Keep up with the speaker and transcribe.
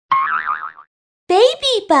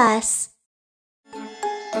BabyBus.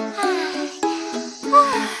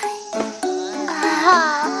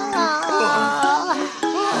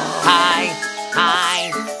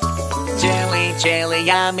 Hi. Chili,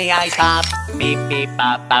 yummy ice pop. Beep, beep,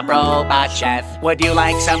 bop, bop, robot chef. Would you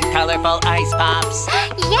like some colorful ice pops?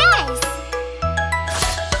 Yes!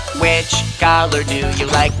 Which color do you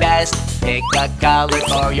like best? Pick a color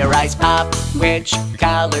for your ice pop. Which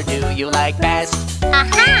color do you like best?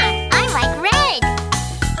 Aha! I like red!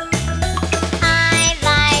 I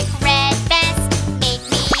like red best. Make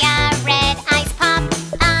me a red ice pop.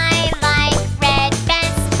 I like red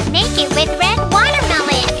best. Make it with red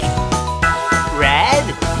watermelon. Red?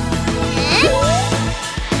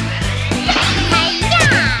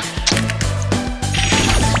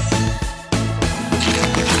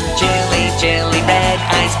 Chili, red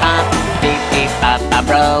ice pop. Beep, beep, bop, bop,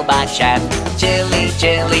 robot chef.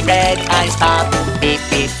 Chili, red ice pop. Beep,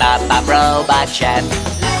 beep, bop, bop, robot chef.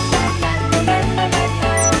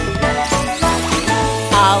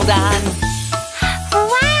 All done.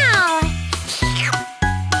 Wow!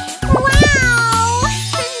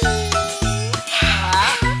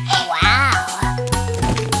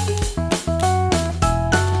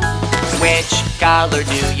 Which color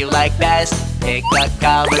do you like best? Pick a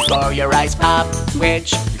color for your ice pop.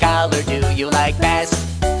 Which color do you like best?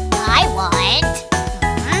 I want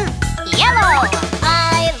yellow.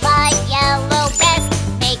 I like yellow best.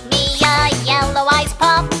 Make me a yellow ice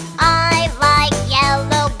pop. I like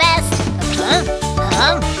yellow best.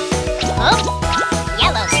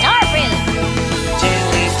 Yellow star fruit.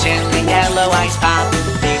 Chili, yellow ice pop.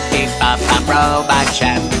 Beep, beep, bop, bop, robot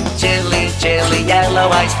chef. Chili, yellow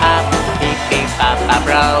ice pop. Beep, beep, bop, bop,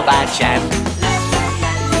 robot chef.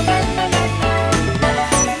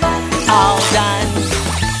 All done.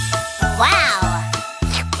 Wow.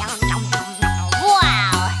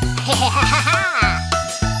 Wow.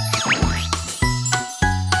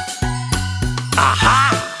 Aha!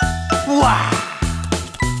 Wow!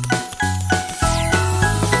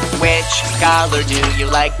 Which color do you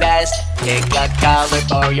like best? Pick a color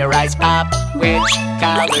for your ice pop. Which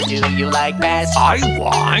color do you like best? I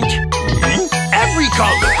want every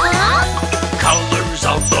color. Colors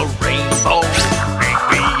of the rainbow. Make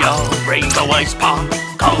me a rainbow ice pop.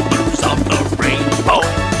 Colors of the rainbow.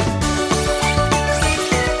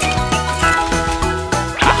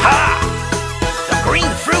 Aha! The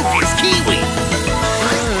green fruit is kiwi.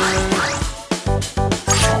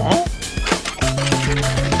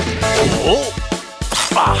 Oh!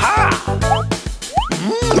 Aha!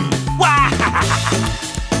 Wow!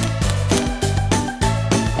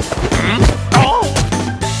 Oh!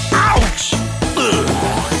 Ouch!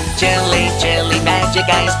 Chili, magic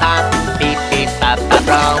ice pop. Beep, beep, bop, bop,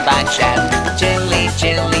 robot chef.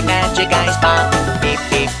 Chili, magic ice pop. Beep,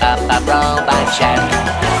 beep, bop, bop, robot chef.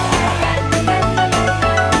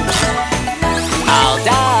 All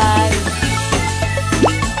done.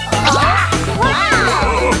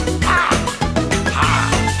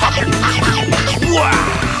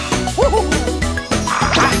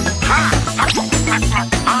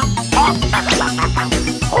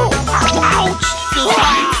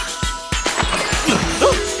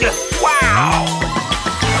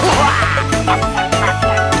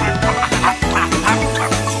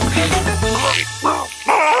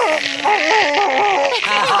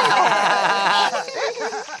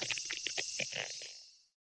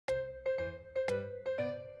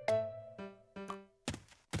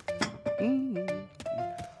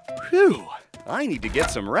 Phew, I need to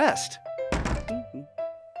get some rest.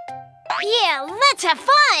 Yeah, let's have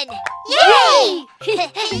fun! Yay!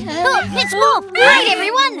 Let's move! Right,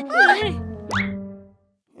 everyone!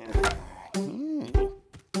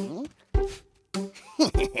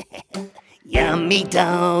 Yummy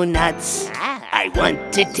donuts. I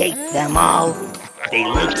want to take them all. They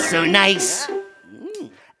look so nice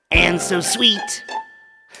and so sweet.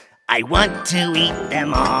 I want to eat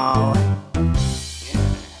them all.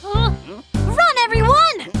 Run, everyone!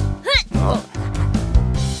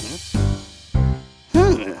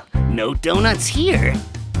 No donuts here.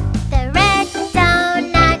 The red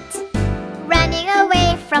donut running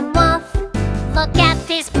away from Wolf. Look at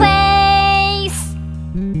this place.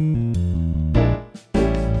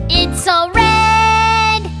 It's so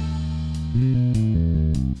red.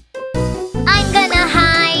 I'm gonna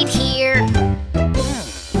hide here.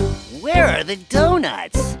 Where are the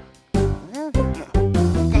donuts?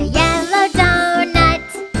 The yellow donut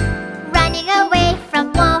running away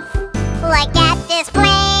from Wolf. Look at this place.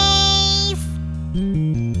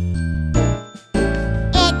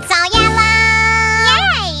 It's all yellow.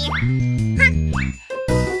 Yay!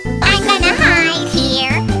 I'm gonna hide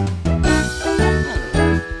here.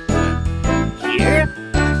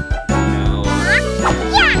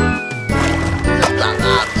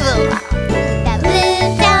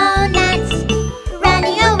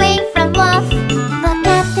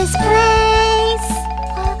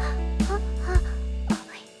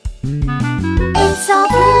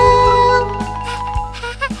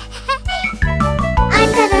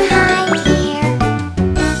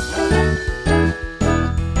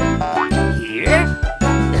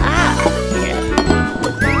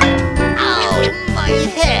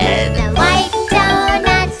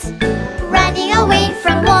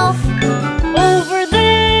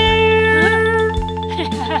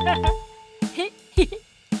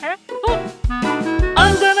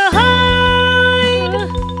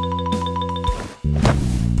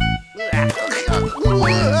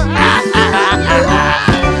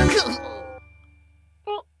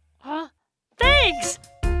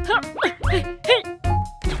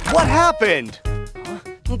 What happened?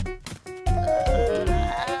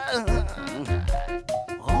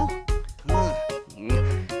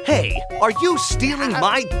 Hey, are you stealing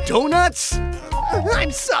my donuts?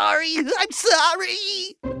 I'm sorry. I'm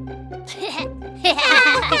sorry.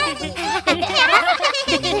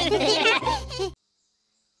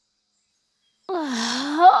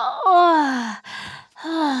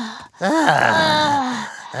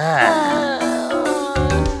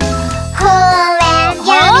 Cool and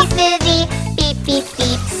yummy smoothie. Beep, beep,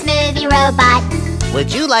 beep, smoothie robot.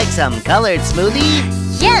 Would you like some colored smoothie?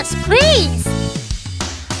 Yes, please.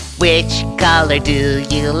 Which color do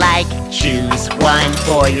you like? Choose one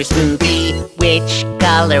for your smoothie. Which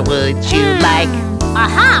color would you like?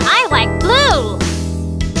 Aha, I like blue.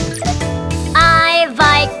 I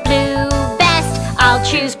like blue best. I'll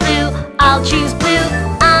choose blue. I'll choose blue.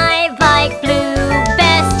 I like blue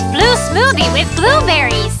best. Blue smoothie with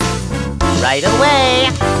blueberries. Right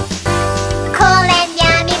away. Cool and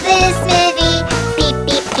yummy blue smoothie. Beep,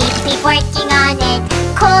 beep, beep, beep, working on it.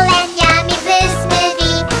 Cool and yummy blue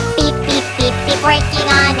smoothie. Beep, beep, beep, beep, working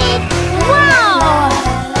on it. Wow!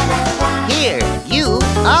 Here you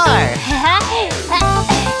are.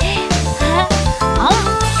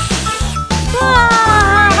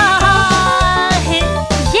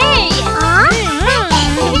 Yay!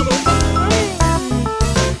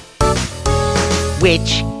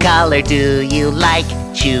 Which color do you like?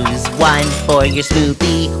 Choose one for your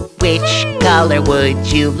smoothie. Which color would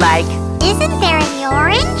you like? Isn't there any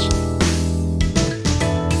orange?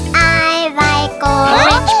 I like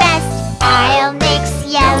orange best. I'll mix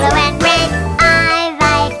yellow and red. I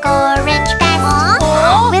like orange best.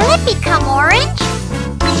 Will it become orange?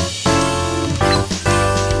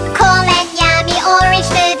 Cool and yummy orange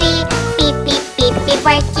smoothie. Beep, beep, beep, beep,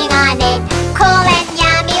 working on it. Cool and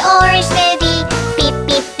yummy orange smoothie. Beep,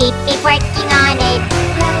 beep, beep, beep, working on it.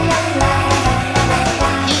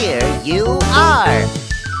 Here you are.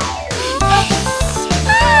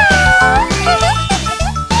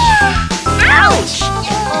 Ouch!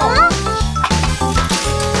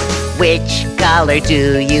 Which color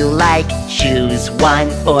do you like? Choose one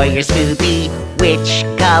for your smoothie. Which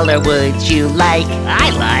color would you like? I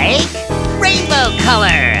like rainbow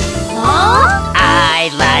color. I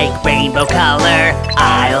like rainbow color.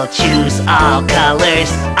 I'll choose all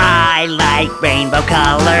colors. I like rainbow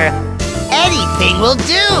color. Anything will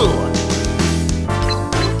do.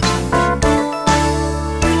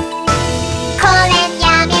 Cool and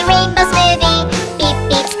yummy rainbow smoothie. Beep,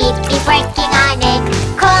 beep, beep, beep, working on it.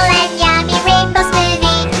 Cool and yummy rainbow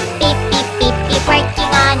smoothie. Beep, beep, beep, beep,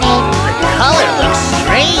 working on it. The color looks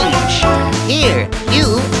strange. Here you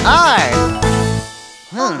are.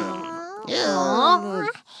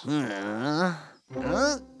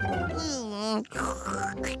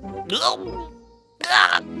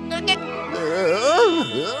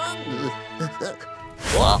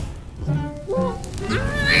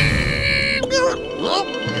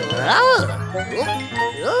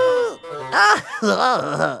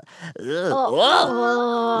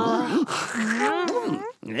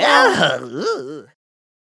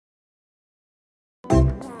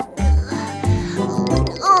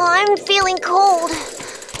 Oh, I'm feeling cold.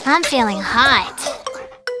 I'm feeling hot.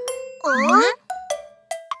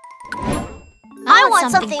 I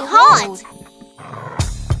want something hot.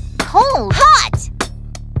 Cold? Hot!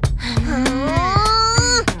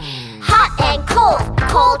 Hot and cold,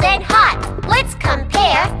 cold and hot. Let's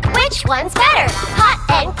compare which one's better. Hot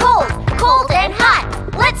and cold, cold and hot.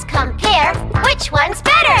 Let's compare which one's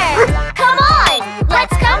better. Come on,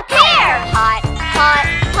 let's compare. Hot, hot,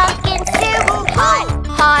 pumpkin soup. Hot,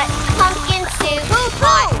 hot, pumpkin soup.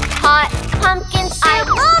 Hot, hot, pumpkin soup. I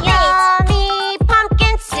love yummy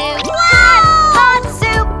pumpkin soup. Hot, hot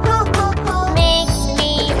soup. Makes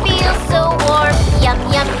me feel so warm. Yum,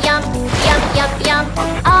 yum, yum, yum, yum, yum.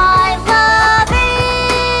 I love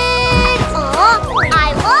it.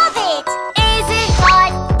 I love it. Is it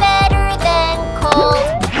hot better than cold?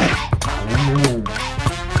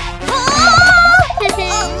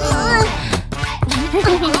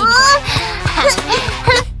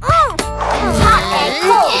 Hot and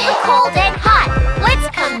cold, cold and hot. Let's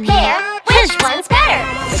compare which one's better.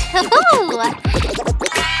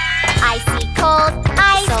 Icy cold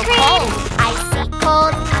ice cream. Icy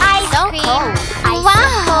cold ice cream. Icy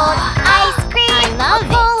cold ice cream. I love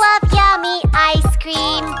it. Full of yummy ice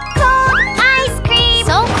cream. Cold ice cream.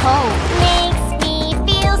 So cold. Makes me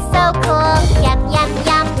feel so cool. Yum, yum,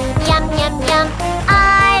 yum, yum, yum, yum.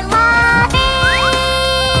 I love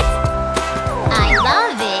it. I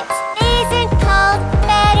love it. Isn't cold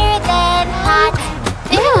better than hot?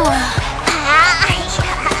 Ew.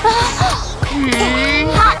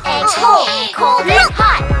 Hot and cold and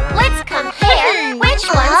hot. Let's compare which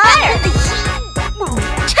one's better.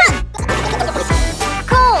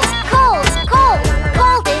 Cold, cold, cold.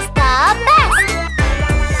 Cold is the best.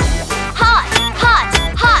 Hot, hot,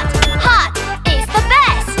 hot, hot is the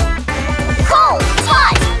best. Cold,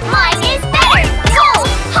 hot, mine is better. Cold,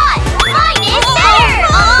 hot, mine is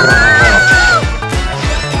better.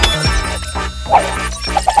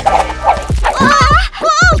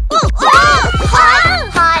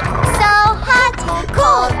 Hot, hot, so hot.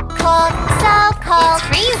 Cold, cold, so cold. It's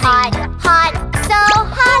freezing. Hot, hot, so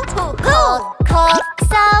hot. Cold, cold,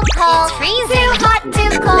 so cold. It's freezing. Too hot,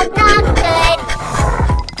 too cold, not good.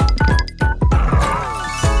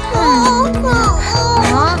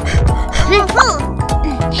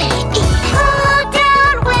 Cool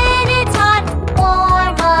down when it's hot,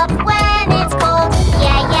 warm up when it's cold.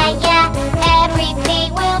 Yeah, yeah, yeah, everything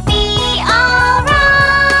will be alright.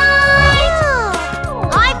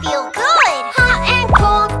 I feel good. Hot and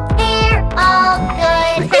cold, they're all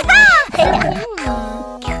good.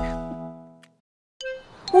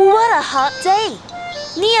 What a hot day!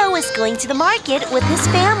 Neo is going to the market with his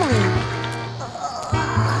family.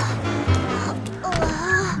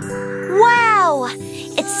 Wow!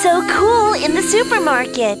 It's so cool in the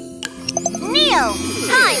supermarket. Neo,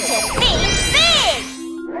 time to think big!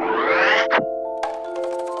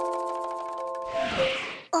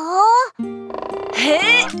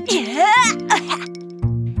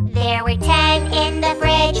 There were 10 in the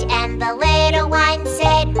fridge, and the little one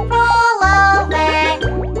said, roll over,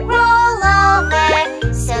 roll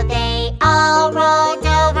over. So they all rolled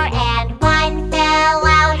over, and one fell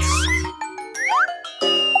out.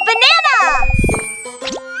 Banana!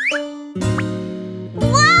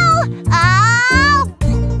 Whoa! Oh!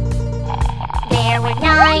 There were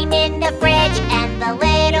 9 in the fridge, and the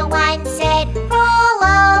little one said, roll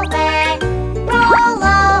over, roll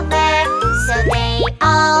over. So they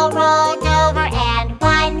all rolled over, and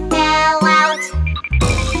one fell out.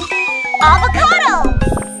 Avocado!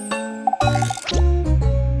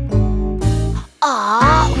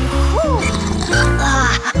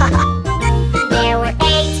 There were 8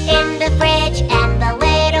 in the fridge, and the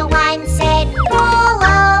little one said, roll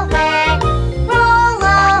over, roll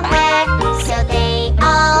over. So they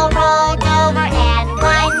all rolled over, and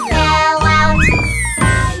one fell out.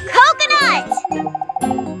 Coconut!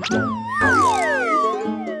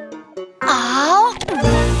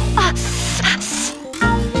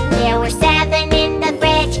 There were 7 in the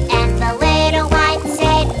fridge, and the little one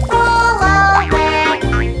said, roll over,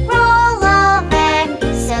 roll over.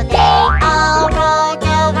 So they all rolled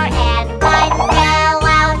over, and one fell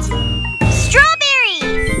out.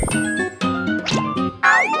 Strawberries!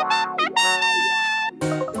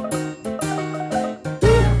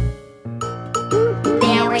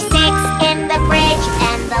 There were 6 in the fridge,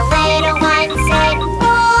 and the little one said,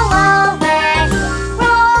 roll over,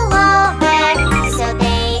 roll over. So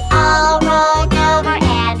they all rolled over,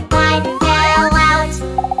 and one fell out.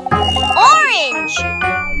 Orange!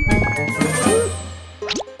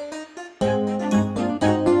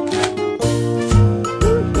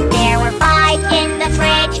 There were 5 in the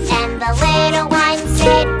fridge, and the little one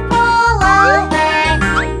said, roll over,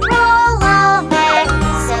 roll over.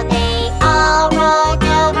 So they all rolled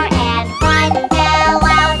over, and one fell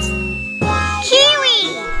out. Kiwi!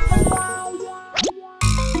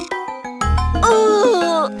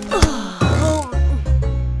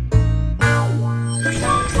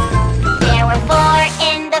 There were 4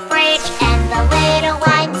 in the fridge, and the little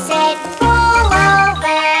one said, roll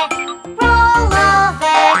over, roll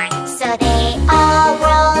over. So they all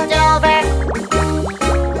rolled over.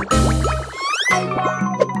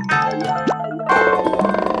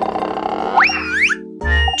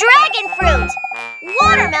 Dragon fruit,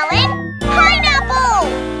 watermelon, pineapple.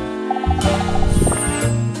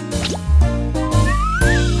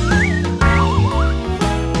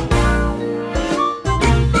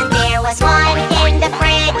 There was 1 in the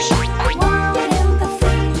fridge,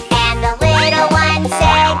 and the little one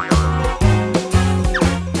said,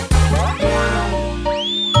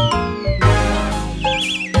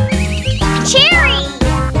 cherry!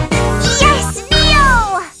 Yes, Neo!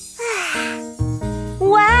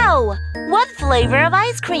 Wow! What flavor of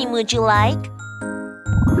ice cream would you like?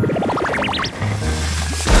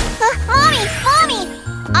 Mommy, Mommy!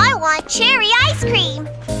 I want cherry ice cream!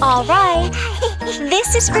 All right.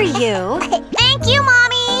 This is for you Thank you,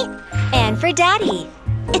 Mommy! and for Daddy.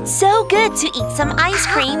 It's so good to eat some ice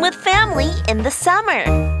cream with family in the summer.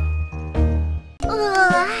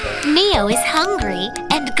 Neo is hungry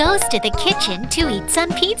and goes to the kitchen to eat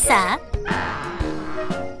some pizza.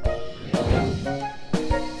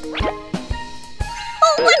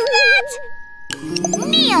 Oh, what's that?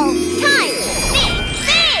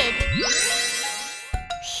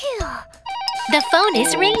 The phone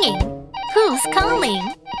is ringing. Who's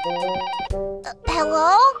calling?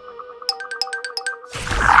 Hello?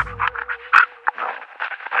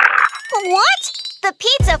 What? The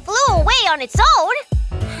pizza flew away on its own?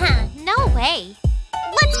 Huh, no way.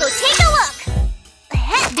 Let's go take a look.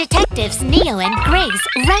 Detectives Neo and Grace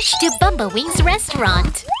rush to Bumblewing's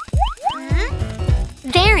restaurant.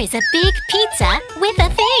 There is a big pizza with a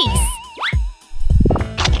face.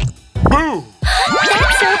 Boo!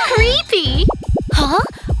 That's so creepy! Huh?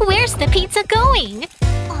 Where's the pizza going?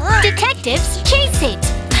 Detectives chase it!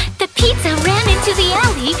 The pizza ran into the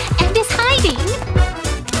alley and is hiding!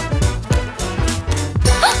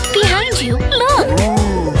 Behind you, look!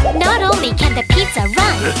 Not only can the pizza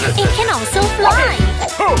run, it can also fly!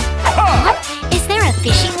 Huh? Is there a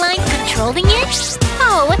fishing line controlling it?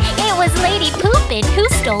 Oh, it was Lady Poopin who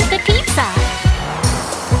stole the pizza!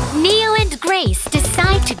 Neo and Grace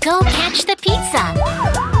decide to go catch the pizza.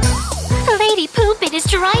 Lady Poopin is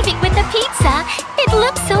driving with the pizza. It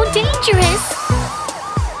looks so dangerous.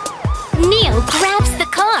 Neo grabs the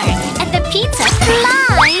car and the pizza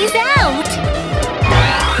flies out.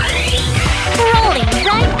 Rolling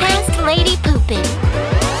right past Lady Poopin.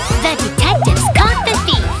 The detectives caught the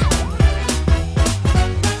thief.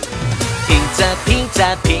 Pizza,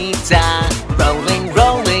 pizza, pizza, rolling,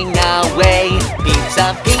 rolling away.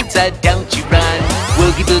 Pizza, pizza, don't you run.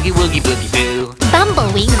 Woogie boogie, woogie boogie boo.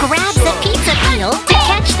 Bumblewing grabs the pizza peel to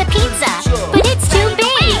catch the pizza, but it's too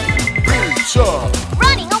big. Pizza!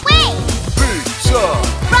 Running away! Pizza!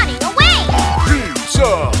 Running away!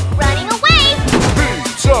 Pizza! Running away!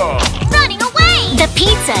 Pizza! Running away! The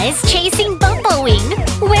pizza is chasing Bumblewing.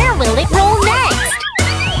 Where will it roll next?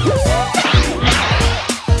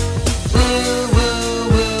 Woo, woo,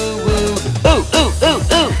 woo, woo. Ooh, ooh, ooh,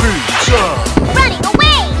 ooh. Pizza! Running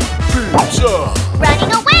away! Pizza!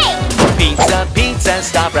 Running away! Pizza, pizza,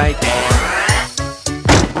 stop right there.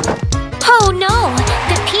 Oh no!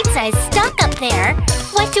 The pizza is stuck up there.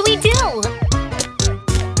 What do we do?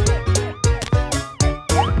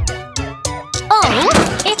 Oh,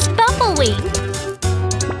 it's Bumblewing.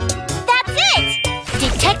 That's it!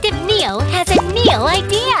 Detective Neo has a Neo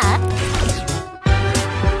idea.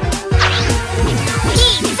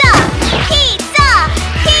 Pizza! Pizza!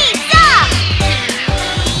 Pizza!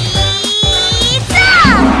 Pizza!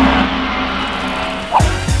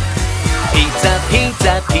 Pizza,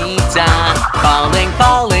 pizza, pizza, falling,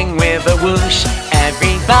 falling with a whoosh.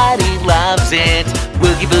 Everybody loves it.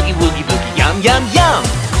 Woogie boogie, woogie boogie, yum, yum, yum.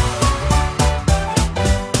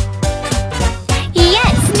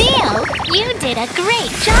 Yes, Neo! You did a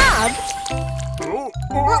great job!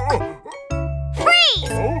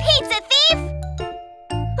 Freeze! Pizza thief!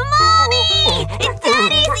 Mommy!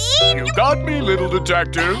 Daddy's eating! You got me, little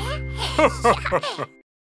detective.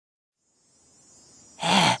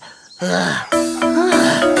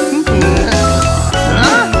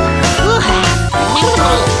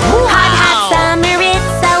 Hot, hot summer,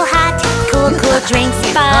 it's so hot. Cool, cool drinks,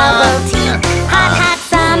 bubble tea. Hot, hot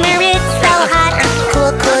summer, it's so hot.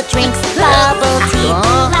 Cool, cool drinks, bubble tea.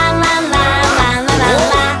 La la la la la la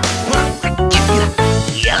la.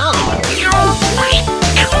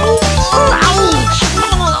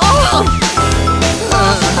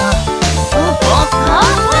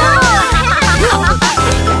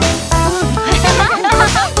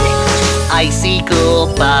 Icy cool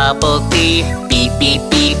bubble tea. Beep, beep,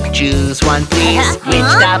 beep, choose one please. Which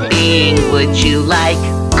topping would you like?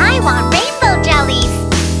 I want rainbow jellies!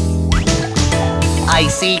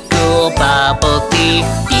 Icy cool bubble tea.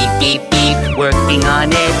 Beep, beep, beep, working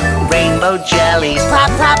on it. Rainbow jellies, plop,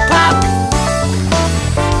 plop, plop.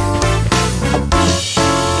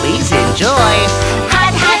 Please enjoy.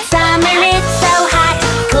 Hot, hot summer, it's so hot.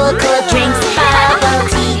 Cool, cool drinks, bubble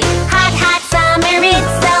tea. Hot, hot summer,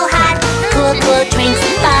 it's so hot. Cool, cool drinks,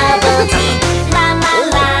 bubble tea. La la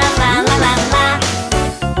la la la la la.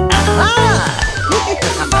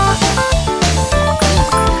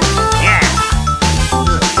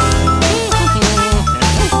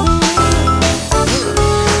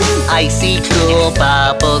 Icy cool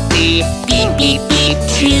bubble tea. Beep, beep, beep,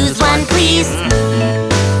 choose one please.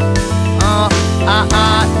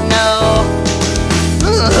 No.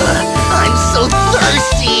 I'm so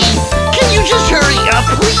thirsty. Can you just hurry up,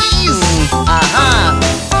 please?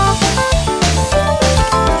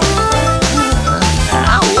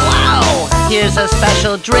 Oh, wow. Here's a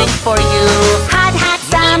special drink for you. Hot, hot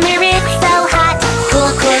summer, it's so hot.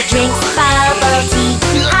 Cool, cool drinks, bubble tea.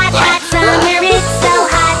 Hot, hot summer, it's so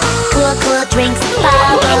hot. Cool, cool drinks,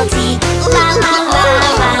 bubble tea. La la la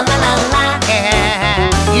la la la la.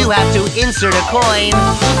 You have to insert a coin.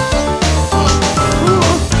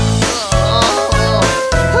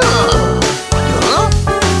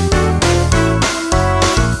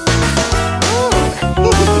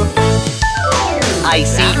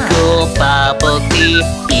 Icy cool bubble tea.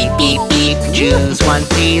 Beep, beep, beep. Choose one,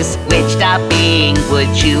 please. Which topping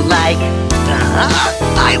would you like?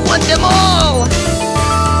 I want them all!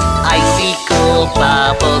 Icy cool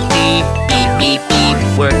bubble tea. Beep, beep, beep.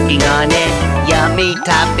 Working on it. Yummy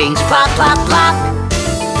toppings. Plop, plop, plop.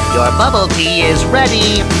 Your bubble tea is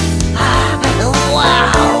ready.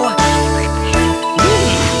 Wow!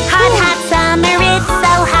 Hot, hot summer, it's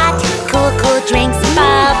so hot. Cool, cool drinks,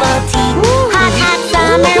 bubble tea. Hot, hot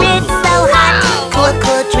summer, it's so hot. Cool,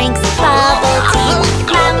 cool drinks, bubble tea.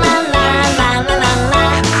 La la la la la la la.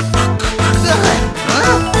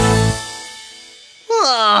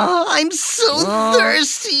 Oh, I'm so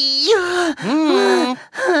thirsty.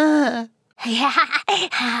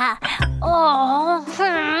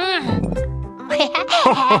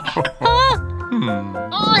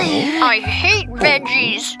 I hate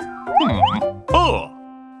veggies. Oh.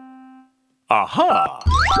 Aha.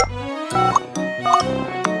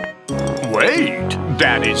 Wait,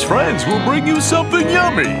 Daddy's friends will bring you something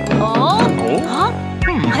yummy.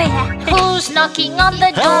 Who's knocking on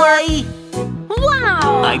the door?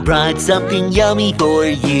 Wow! I brought something yummy for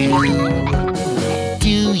you.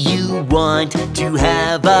 Do you want to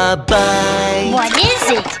have a bite? What is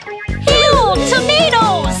it? Ew!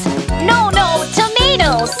 Tomatoes! No, no,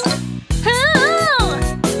 tomatoes!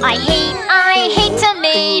 I hate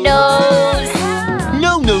tomatoes!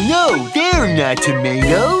 No, no, no, they're not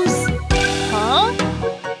tomatoes. Huh?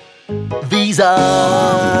 These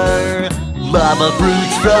are lava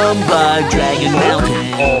fruits from the Dragon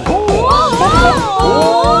Mountain.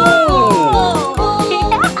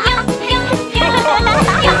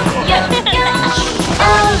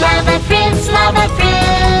 Oh, lava fruits, lava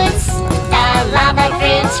fruits. The lava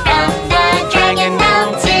fruits from the Dragon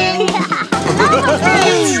Mountain. Lava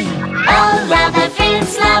fruits. Oh, lava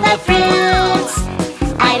fruits, lava fruits.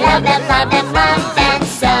 I love them, love them, love them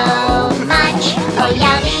so much. Oh,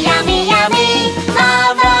 yummy, yummy, yummy.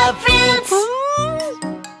 Lava fruits.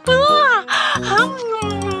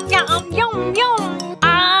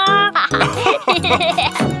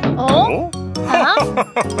 Oh? Huh?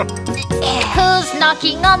 Who's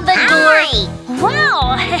knocking on the door?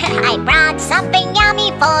 Wow! I brought something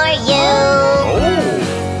yummy for you.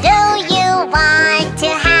 Do you want to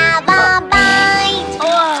have a bite?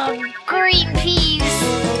 Oh, green peas!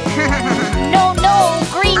 No, no,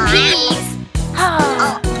 green peas!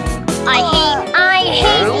 I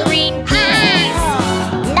hate green peas!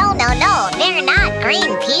 No, no, no, they're not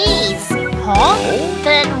green peas. Huh?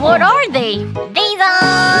 Then what are they? These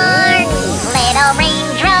are little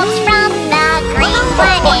raindrops from the green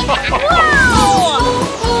planet.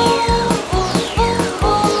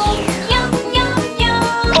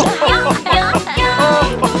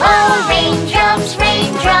 Oh, raindrops,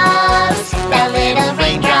 raindrops, the little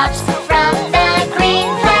raindrops from the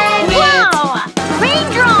green planet. Wow!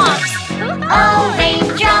 Raindrops! Oh,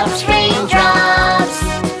 raindrops, raindrops,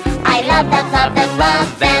 I love them, love them,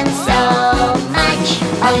 love them so much.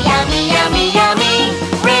 Oh, yummy, yummy, yummy,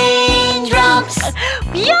 raindrops.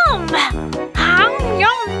 Yum!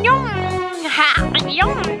 Yum, yum!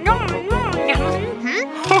 Yum, yum, yum!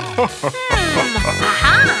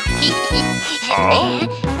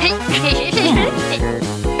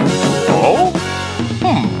 Oh?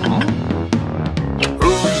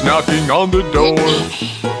 Who's knocking on the door?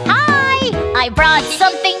 Hi! I brought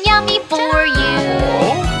something yummy for you.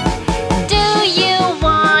 Do you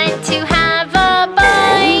want to have a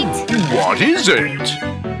bite? What is it?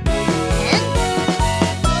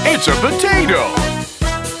 It's a potato.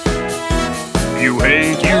 You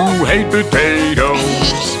hate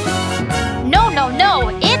potatoes. No, no, no,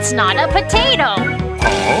 it's not a potato.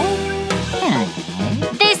 Huh?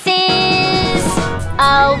 This is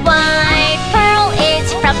a white pearl.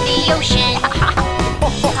 It's from the ocean.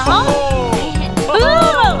 Huh?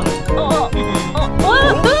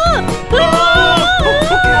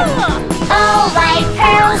 Oh, white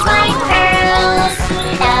pearls,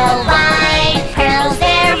 the white pearls,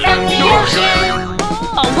 they're from the ocean.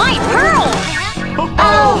 A white pearl!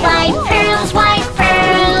 Oh, white pearls,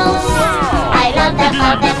 I love them,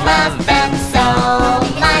 love them, love them so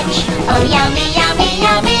much. Oh, yummy, yummy,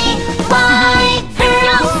 yummy, white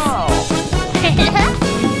pearls.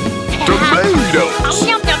 Tomatoes.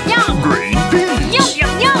 Yum, yum, yum! Green peas. Yum,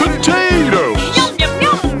 yum, yum! Potatoes. Yum, yum,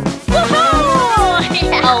 yum! Woohoo!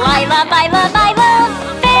 Oh, I love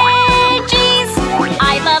veggies!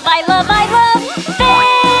 I love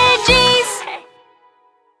veggies!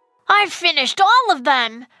 I've finished all of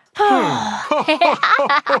them. Wow!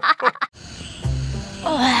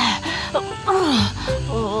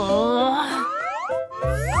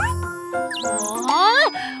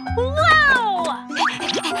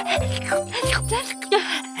 Ice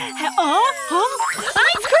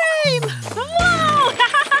cream! Whoa!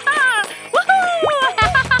 Woohoo!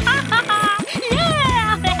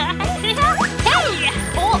 Yeah!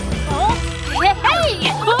 Hey! Hey!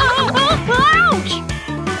 Ouch!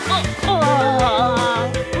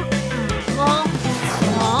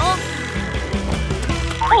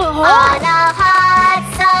 On a hot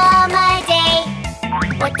summer day,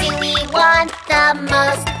 what do we want the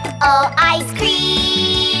most? Oh, ice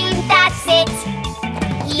cream, that's it.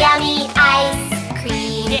 Yummy ice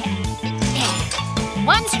cream.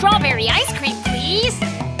 One strawberry ice cream, please.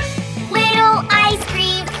 Little ice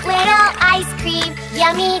cream,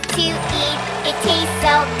 yummy to eat. It tastes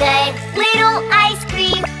so good. Little ice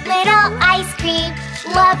cream,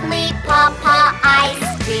 lovely pawpaw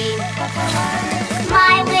ice cream.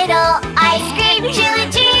 My little ice cream,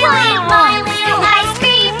 chillin', chillin', my little ice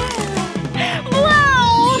cream.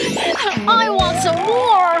 Wow! I want some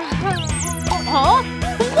more. Huh?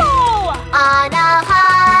 Whoa! On a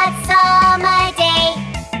hot summer day,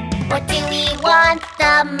 what do we want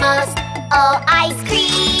the most? Oh, ice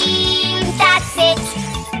cream, that's it.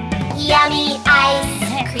 Yummy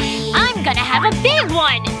ice cream. I'm gonna have a big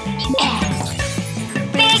one.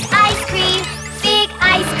 Big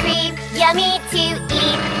ice cream, yummy to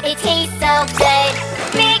eat. It tastes so good.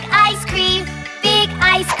 Big ice cream,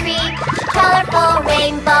 colorful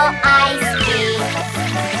rainbow ice cream.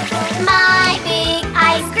 My big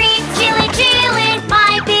ice cream, chillin', chillin'.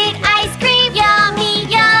 My big ice cream, yummy,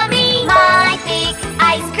 yummy. My big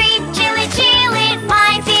ice cream, chillin', chillin'.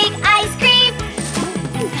 My big ice cream.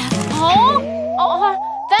 Oh,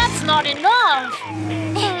 that's not enough.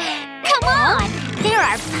 Come on, there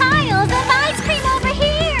are piles of ice cream over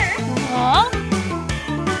here. Huh?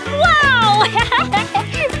 Wow!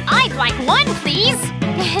 I'd like one, please.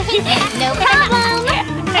 No problem.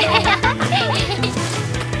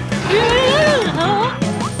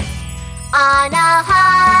 On a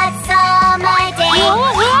hot summer day,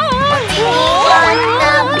 what do we want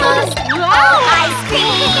the most? Oh, ice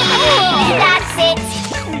cream, that's it.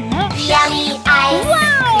 Yummy ice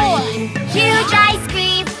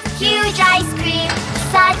cream. Huge ice cream,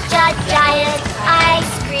 such a giant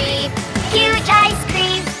ice cream. Huge ice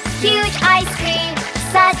cream,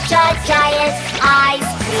 such a giant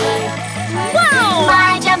ice cream. Wow!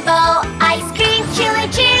 My jumbo ice cream,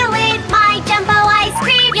 chillin', chillin'. My jumbo ice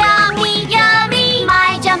cream, yummy, yummy.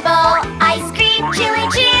 My jumbo ice cream, chillin',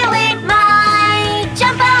 chillin'. My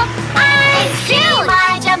jumbo ice cream.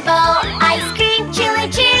 My jumbo ice cream,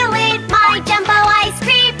 chillin', chillin'. My jumbo ice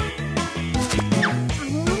cream.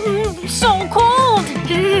 So cold.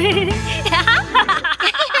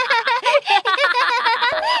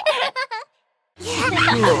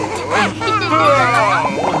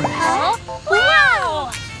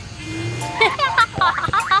 Wow!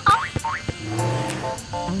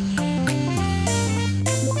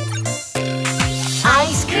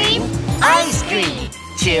 Ice cream,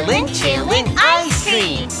 chillin', chillin' ice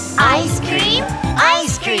cream. Ice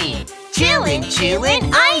cream, chillin',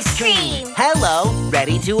 chillin' ice cream. Hello,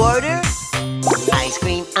 ready to order? Ice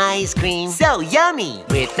cream, so yummy,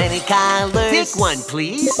 with many colors. Pick one,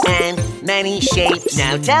 please, and many shapes.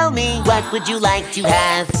 Now tell me, what would you like to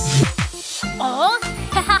have? Oh,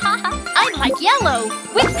 I'd like yellow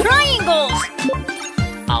with triangles.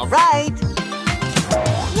 All right.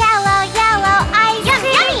 Yellow ice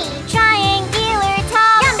cream. Triangular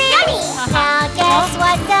topping. Yummy. Now guess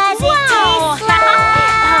what does it taste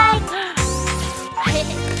like?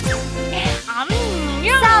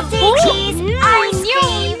 Salty cheese ice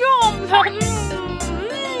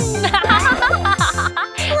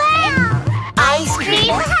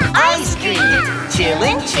cream. Ice cream,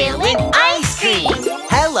 chillin', chillin' ice cream.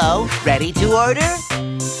 Hello, ready to order?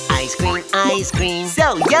 Ice cream,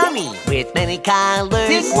 so yummy, with many colors.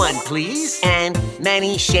 Pick one, please, and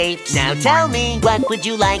many shapes. Now tell me, what would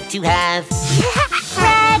you like to have?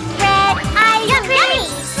 Red ice cream.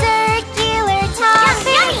 Circular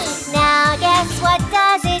topping. Now guess what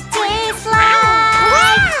does it taste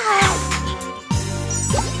like?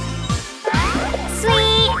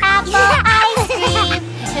 Sweet apple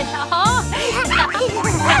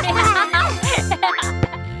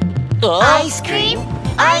ice cream.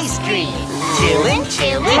 Ice cream, chillin',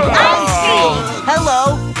 chillin' ice cream.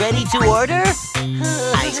 Hello, ready to order?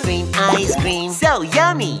 Ice cream, so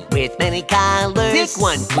yummy, with many colors. Pick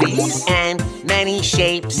one, please, and many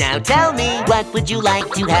shapes. Now tell me, what would you like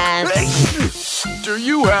to have? Do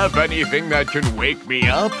you have anything that can wake me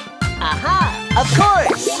up? Aha, of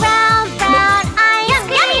course. Round ice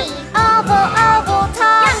cream. Oval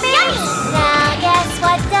topping. Now guess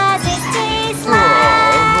what does it taste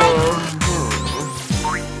like?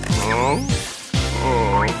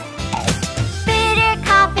 Bitter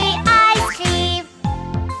coffee ice cream.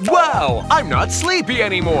 Wow, I'm not sleepy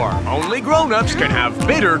anymore. Only grown-ups can have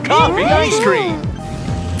bitter coffee ice cream.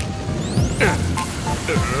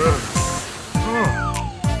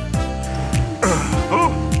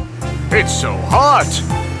 It's so hot.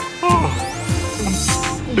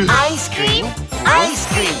 Ice cream, ice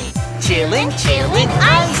cream. Chillin', chillin',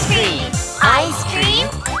 ice cream. Ice cream,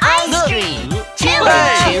 ice cream.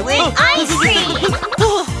 Chillin', chillin', ice cream.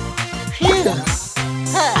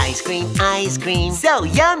 Ice cream, ice cream. So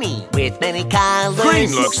yummy. With many colors.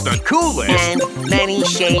 Green looks the coolest. And many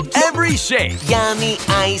shapes. Every shape. Yummy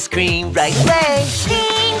ice cream right away.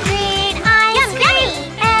 Green, green ice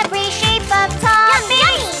cream. Every shape of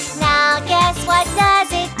topping. Now guess what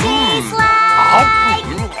does it taste like?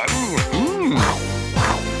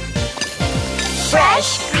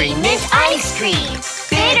 Fresh green mint ice cream.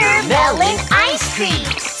 Bitter melon ice cream.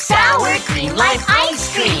 Sour green lime ice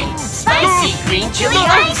cream. Spicy green chili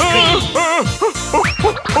ice cream.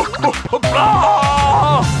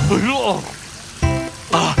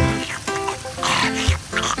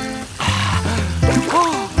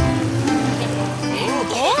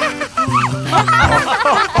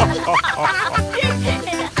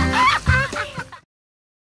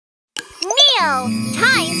 Neo,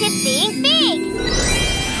 time to think big.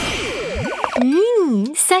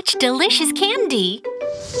 Such delicious candy.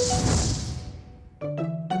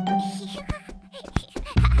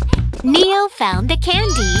 Neo found the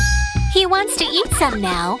candy. He wants to eat some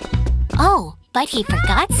now. Oh, but he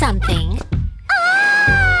forgot something.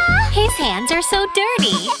 His hands are so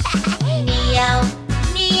dirty. Neo,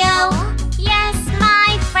 Neo. Yes,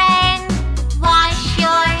 my friend. Wash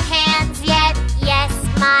your hands yet. Yes,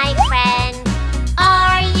 my friend.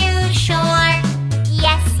 Are you sure?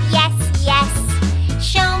 Yes, yes, yes.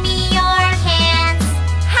 Show me your hands.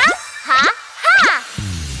 Ha, ha, ha.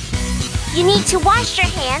 You need to wash your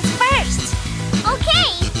hands first. Okay.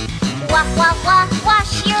 Wah, wah, wah,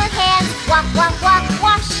 wash your hands. Wah, wah, wah,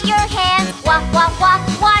 wash your hands. Wah, wah, wah,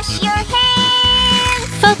 wash your hands.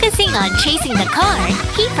 Focusing on chasing the car,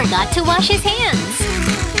 he forgot to wash his hands.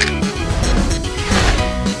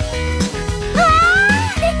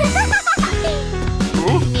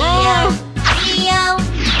 Neo, Neo.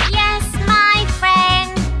 Yes, my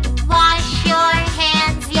friend. Wash your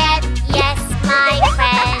hands yet. Yes, my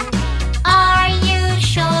friend. Are you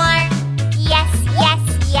sure? Yes, yes,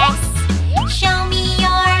 yes. Show me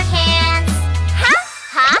your hands. Ha,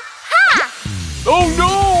 ha, ha. Oh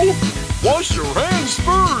no! Wash your hands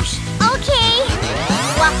first. Okay.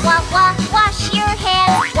 Wah, wah, wah, wash your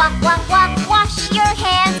hands. Wah, wah, wah, wash your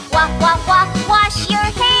hands. Wah, wah, wah, wash your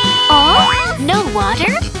hands. Oh, no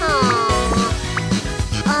water?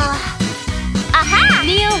 Aha!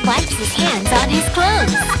 Neo wipes his hands on his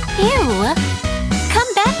clothes. Ew!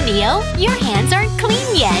 Come back, Neo. Your hands aren't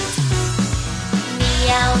clean yet.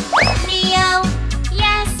 Neo, Neo.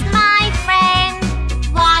 Yes, my friend.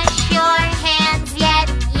 Wash your hands yet.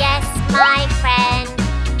 Yes, my friend.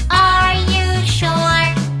 Are you sure?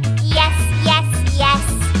 Yes, yes, yes.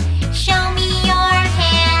 Show me your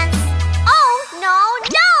hands. Oh, no,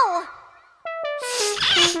 no!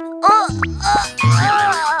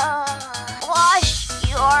 Wash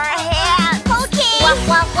your hands. Okay. Wah,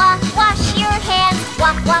 wah, wah, wash your hands.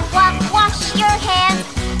 Wah, wah, wah, wash your hands.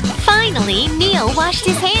 Finally, Neo washed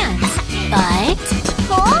his hands. But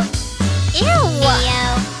Huh? Ew! Neo,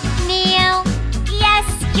 Neo. Yes,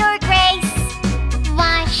 Your Grace.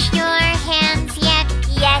 Wash your hands yet.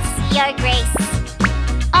 Yes, Your Grace.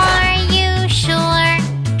 Are you sure?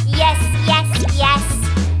 Yes, yes, yes.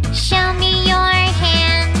 Show me your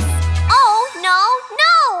hands. Oh, no,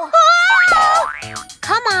 no!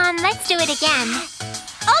 Come on, let's do it again.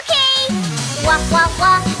 Okay. Wah, wah,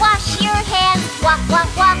 wah, wash your hands. Wah, wah,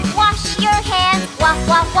 wah, wash your hands. Wah,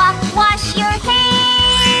 wah, wah, wash your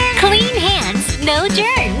hands. clean hands, no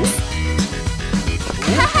germs.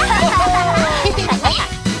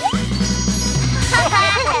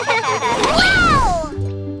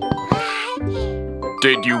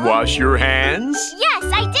 Did you wash your hands? Yes,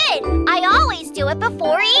 I did. I always do it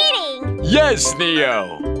before eating. Yes,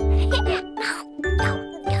 Neo.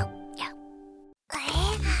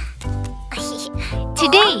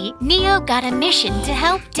 Today, Neo got a mission to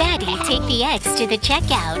help Daddy take the eggs to the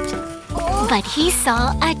checkout. But he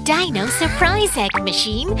saw a dino surprise egg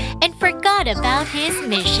machine and forgot about his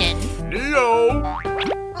mission. Neo!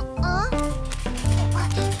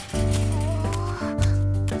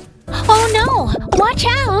 Oh no! Watch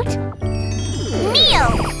out! Neo,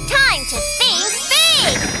 time to think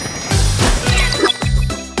big!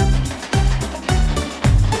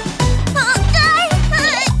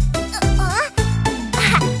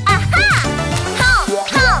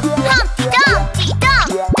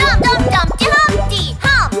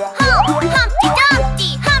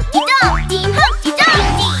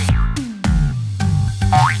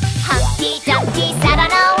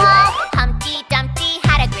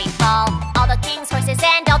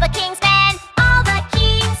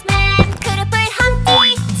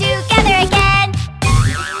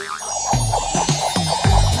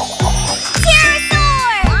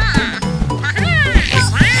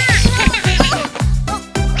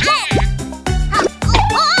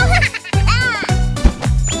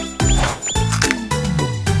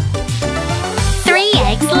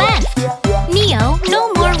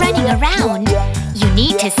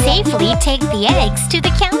 safely take the eggs to the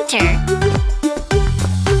counter.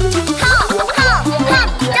 Hump, hump,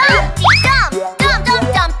 Humpty Dumpty, dump, dump, dump,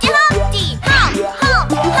 Dumpty Humpty. Hump,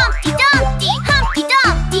 hump, Humpty Dumpty, Humpty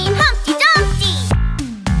Dumpty, Humpty Dumpty.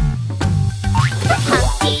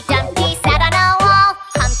 Humpty Dumpty sat on a wall.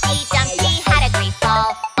 Humpty Dumpty had a great fall.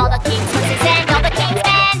 All the king's horses and all the king's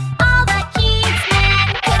men, all the king's men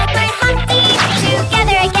couldn't put Humpty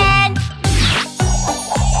together again.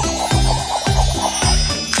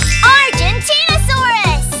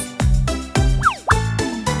 Argentinosaurus!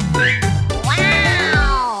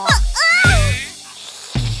 Wow!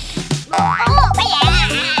 Oh, yeah!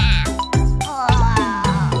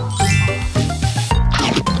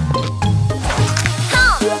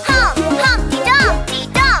 Hump, hump, Humpty Dumpty,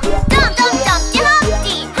 dump, dump, dump, Dumpty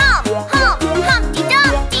Humpty. Hump, hump, Humpty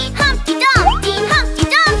Dumpty, Humpty Dumpty, Humpty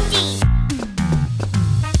Dumpty.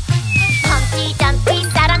 Humpty Dumpty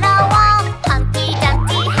sat on a wall. Humpty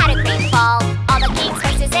Dumpty had a great fall. All the king's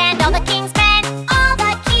horses and all the king's men, all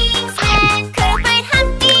the king's men couldn't put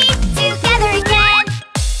Humpty together again.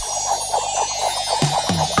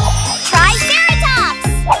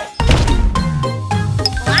 Triceratops!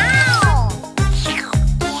 Wow!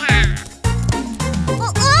 Yeah.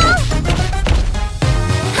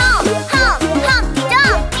 Hump, hump, Humpty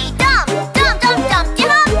Dumpty, dump, dump, dump, Dumpty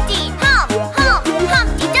Humpty. Hump, hump,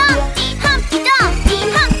 Humpty Dumpty, Humpty Dumpty,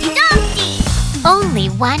 Humpty Dumpty. Only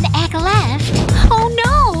one egg left. Oh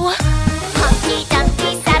no! Humpty Dumpty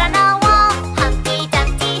sat on a wall. Humpty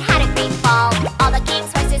Dumpty had a great fall. All the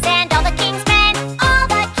king's horses and all the king's men, all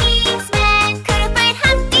the king's men couldn't put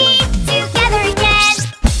Humpty together again.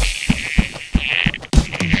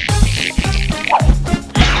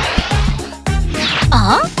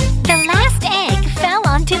 Oh, the last egg fell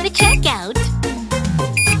onto the checkout.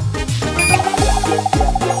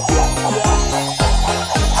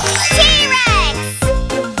 T-Rex!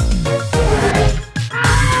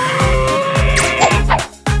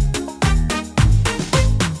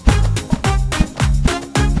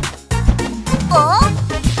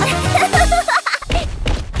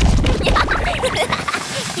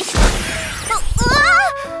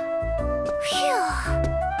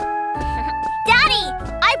 Daddy,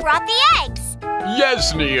 I brought the eggs.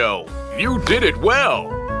 Yes, Neo. You did it well.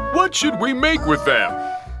 What should we make with them?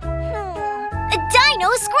 Dino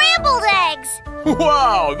scrambled eggs.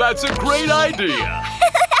 Wow, that's a great idea.